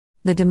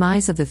The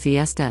demise of the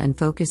Fiesta and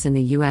Focus in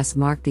the US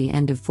marked the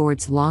end of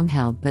Ford's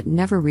long-held but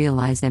never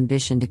realized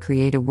ambition to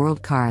create a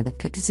world car that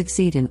could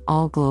succeed in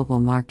all global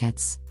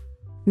markets.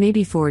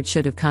 Maybe Ford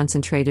should have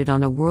concentrated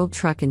on a world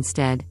truck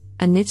instead,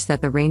 a niche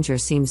that the Ranger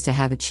seems to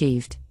have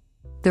achieved.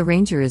 The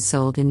Ranger is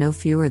sold in no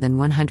fewer than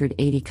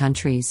 180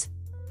 countries.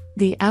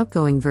 The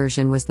outgoing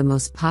version was the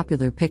most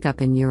popular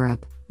pickup in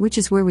Europe, which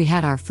is where we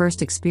had our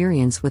first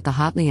experience with the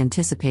hotly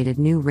anticipated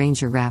new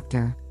Ranger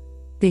Raptor.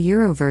 The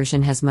Euro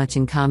version has much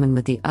in common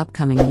with the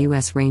upcoming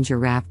US Ranger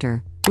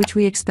Raptor, which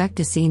we expect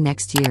to see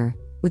next year,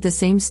 with the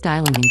same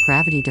styling and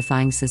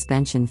gravity-defying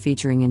suspension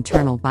featuring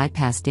internal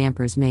bypass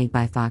dampers made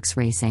by Fox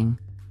Racing.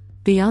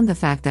 Beyond the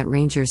fact that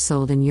Rangers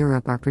sold in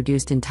Europe are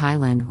produced in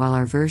Thailand while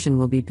our version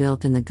will be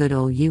built in the good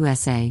old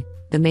USA,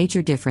 the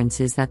major difference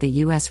is that the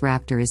US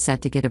Raptor is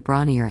set to get a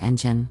brawnier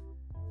engine.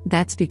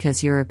 That's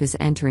because Europe is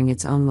entering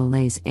its own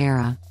malaise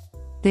era.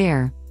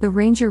 There, the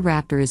Ranger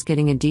Raptor is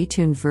getting a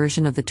detuned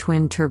version of the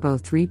twin-turbo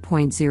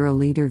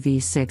 3.0-liter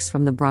V6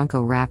 from the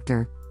Bronco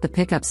Raptor, the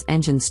pickup's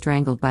engine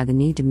strangled by the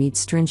need to meet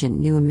stringent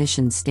new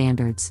emissions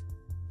standards.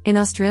 In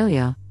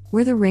Australia,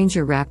 where the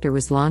Ranger Raptor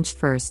was launched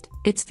first,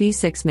 its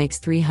V6 makes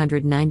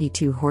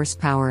 392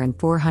 horsepower and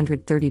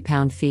 430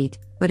 pound-feet,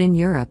 but in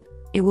Europe,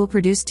 it will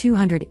produce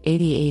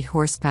 288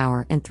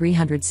 horsepower and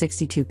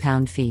 362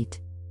 pound-feet.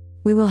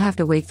 We will have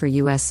to wait for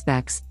US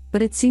specs,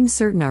 but it seems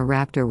certain our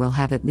Raptor will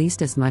have at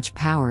least as much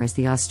power as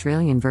the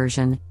Australian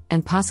version,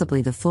 and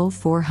possibly the full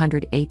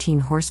 418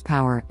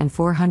 horsepower and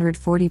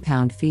 440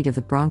 pound-feet of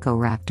the Bronco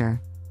Raptor.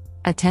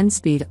 A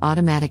 10-speed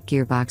automatic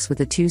gearbox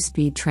with a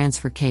 2-speed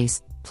transfer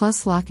case,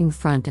 plus locking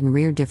front and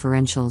rear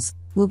differentials,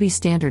 will be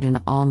standard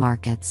in all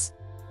markets.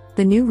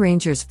 The new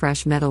Ranger's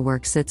fresh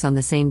metalwork sits on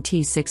the same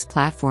T6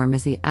 platform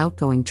as the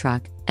outgoing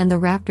truck, and the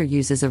Raptor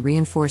uses a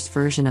reinforced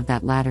version of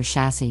that latter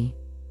chassis.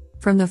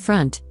 From the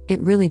front, it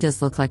really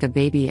does look like a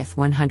baby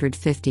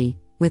F-150,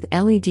 with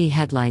LED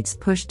headlights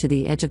pushed to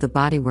the edge of the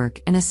bodywork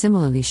and a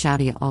similarly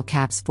shouty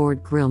all-caps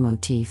Ford grille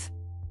motif.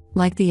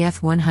 Like the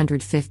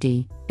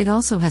F-150, it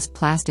also has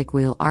plastic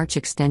wheel arch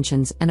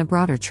extensions and a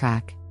broader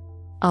track.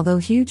 Although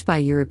huge by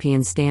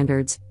European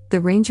standards,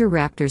 the Ranger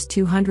Raptor's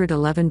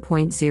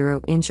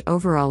 211.0-inch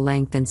overall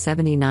length and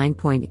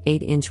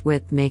 79.8-inch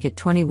width make it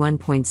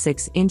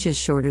 21.6 inches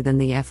shorter than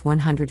the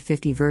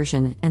F-150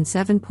 version and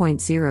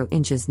 7.0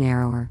 inches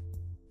narrower.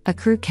 A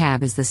crew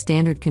cab is the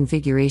standard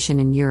configuration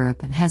in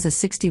Europe and has a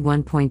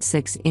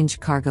 61.6-inch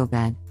cargo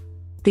bed.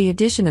 The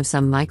addition of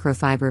some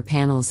microfiber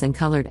panels and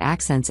colored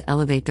accents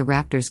elevate the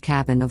Raptor's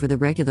cabin over the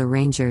regular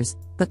Rangers,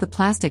 but the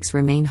plastics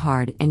remain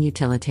hard and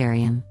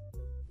utilitarian.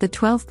 The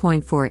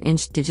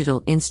 12.4-inch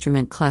digital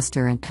instrument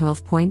cluster and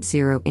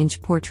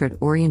 12.0-inch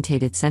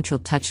portrait-orientated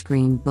central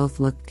touchscreen both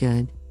look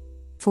good.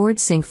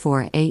 Ford's Sync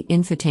 4A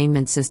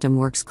infotainment system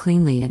works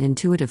cleanly and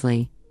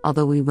intuitively,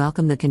 although we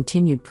welcome the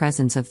continued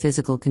presence of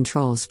physical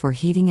controls for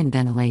heating and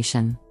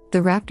ventilation. The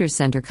Raptor's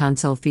center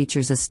console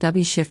features a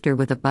stubby shifter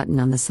with a button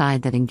on the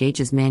side that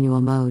engages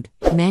manual mode.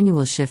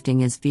 Manual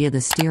shifting is via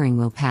the steering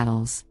wheel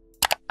paddles.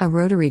 A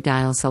rotary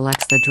dial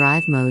selects the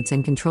drive modes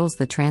and controls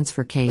the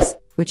transfer case,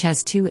 which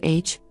has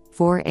 2H,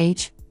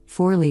 4H,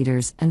 4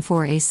 liters, and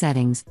 4A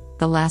settings,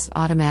 the last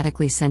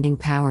automatically sending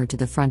power to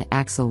the front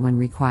axle when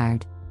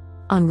required.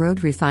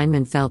 On-road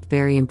refinement felt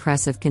very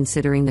impressive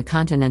considering the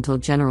Continental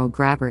General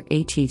Grabber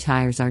AT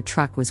tires our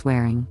truck was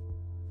wearing.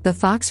 The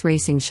Fox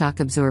Racing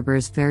shock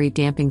absorbers vary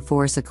damping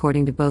force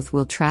according to both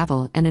wheel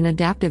travel and an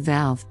adaptive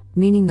valve,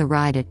 meaning the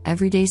ride at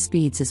everyday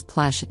speeds is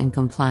plush and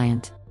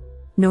compliant.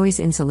 Noise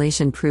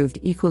insulation proved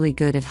equally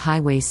good at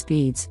highway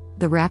speeds,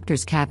 the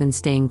Raptor's cabin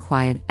staying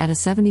quiet at a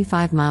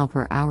 75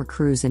 mph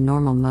cruise in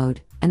normal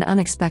mode, an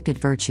unexpected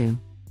virtue.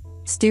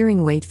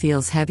 Steering weight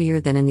feels heavier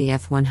than in the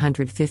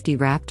F-150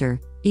 Raptor,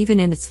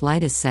 even in its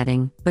lightest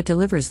setting, but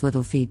delivers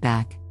little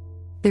feedback.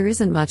 There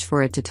isn't much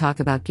for it to talk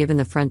about given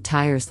the front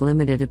tire's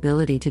limited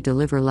ability to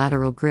deliver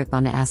lateral grip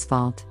on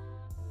asphalt.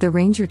 The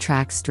Ranger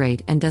tracks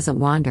straight and doesn't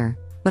wander,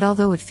 but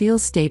although it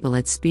feels stable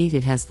at speed,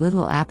 it has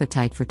little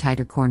appetite for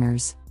tighter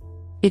corners.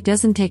 It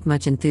doesn't take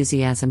much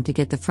enthusiasm to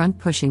get the front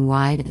pushing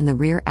wide and the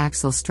rear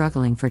axle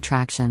struggling for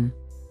traction.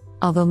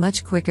 Although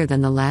much quicker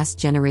than the last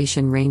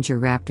generation Ranger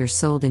Raptor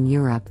sold in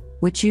Europe,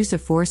 which used a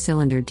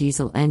 4-cylinder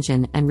diesel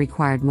engine and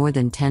required more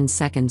than 10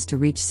 seconds to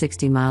reach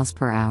 60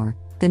 mph,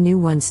 the new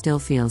one still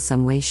feels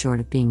some way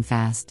short of being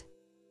fast.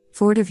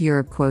 Ford of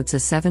Europe quotes a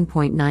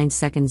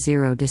 7.9-second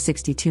 0 to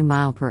 62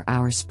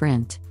 mph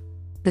sprint.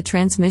 The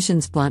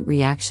transmission's blunt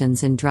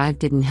reactions in drive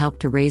didn't help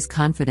to raise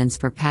confidence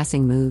for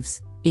passing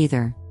moves,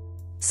 either.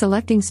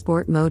 Selecting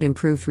sport mode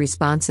improved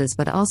responses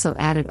but also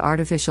added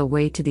artificial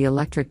weight to the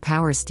electric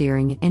power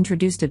steering and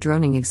introduced a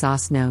droning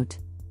exhaust note.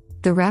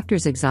 The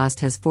Raptor's exhaust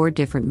has 4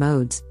 different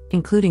modes,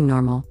 including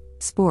normal,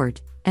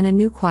 sport, and a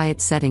new quiet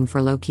setting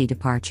for low-key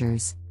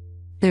departures.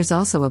 There's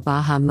also a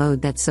Baja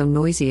mode that's so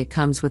noisy it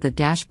comes with a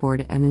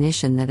dashboard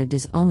ammunition that it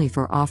is only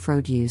for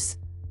off-road use.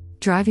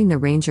 Driving the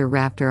Ranger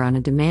Raptor on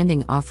a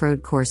demanding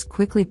off-road course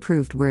quickly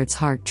proved where its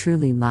heart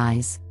truly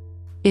lies.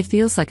 It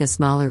feels like a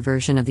smaller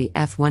version of the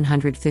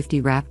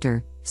F-150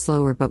 Raptor,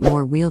 slower but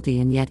more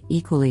wieldy and yet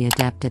equally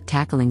adept at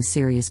tackling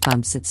serious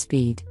bumps at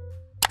speed.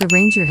 The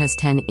Ranger has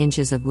 10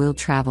 inches of wheel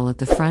travel at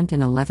the front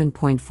and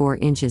 11.4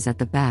 inches at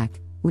the back,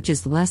 which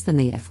is less than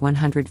the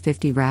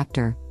F-150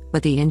 Raptor,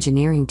 but the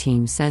engineering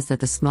team says that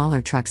the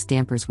smaller truck's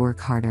dampers work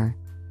harder.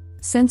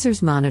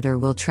 Sensors monitor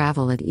wheel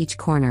travel at each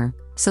corner,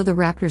 so the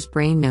Raptor's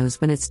brain knows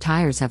when its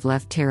tires have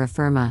left terra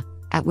firma,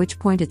 at which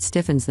point it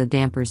stiffens the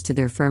dampers to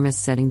their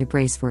firmest setting to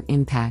brace for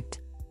impact.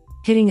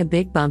 Hitting a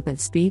big bump at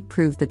speed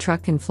proved the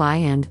truck can fly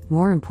and,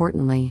 more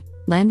importantly,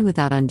 land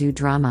without undue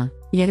drama,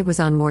 yet it was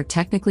on more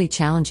technically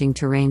challenging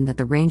terrain that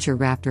the Ranger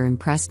Raptor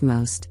impressed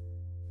most.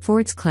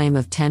 Ford's claim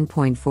of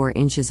 10.4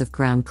 inches of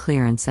ground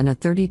clearance and a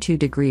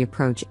 32-degree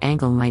approach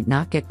angle might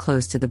not get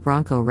close to the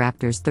Bronco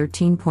Raptor's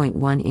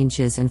 13.1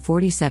 inches and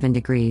 47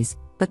 degrees,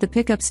 but the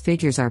pickup's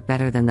figures are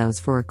better than those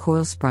for a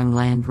coil-sprung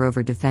Land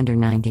Rover Defender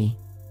 90.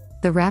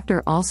 The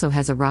Raptor also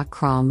has a rock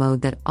crawl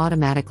mode that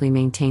automatically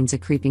maintains a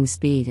creeping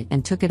speed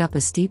and took it up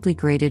a steeply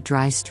graded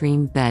dry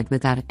stream bed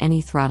without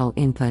any throttle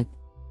input.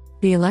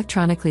 The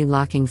electronically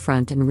locking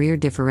front and rear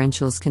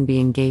differentials can be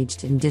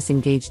engaged and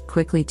disengaged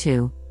quickly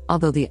too,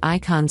 although the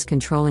icons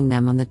controlling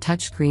them on the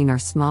touchscreen are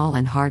small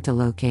and hard to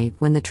locate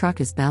when the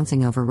truck is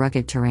bouncing over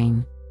rugged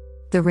terrain.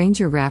 The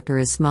Ranger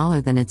Raptor is smaller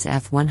than its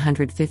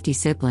F-150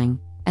 sibling,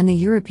 and the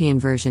European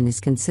version is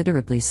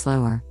considerably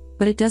slower,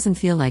 but it doesn't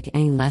feel like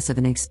any less of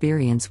an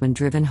experience when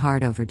driven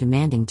hard over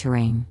demanding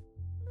terrain.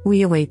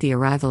 We await the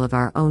arrival of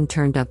our own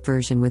turned-up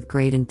version with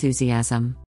great enthusiasm.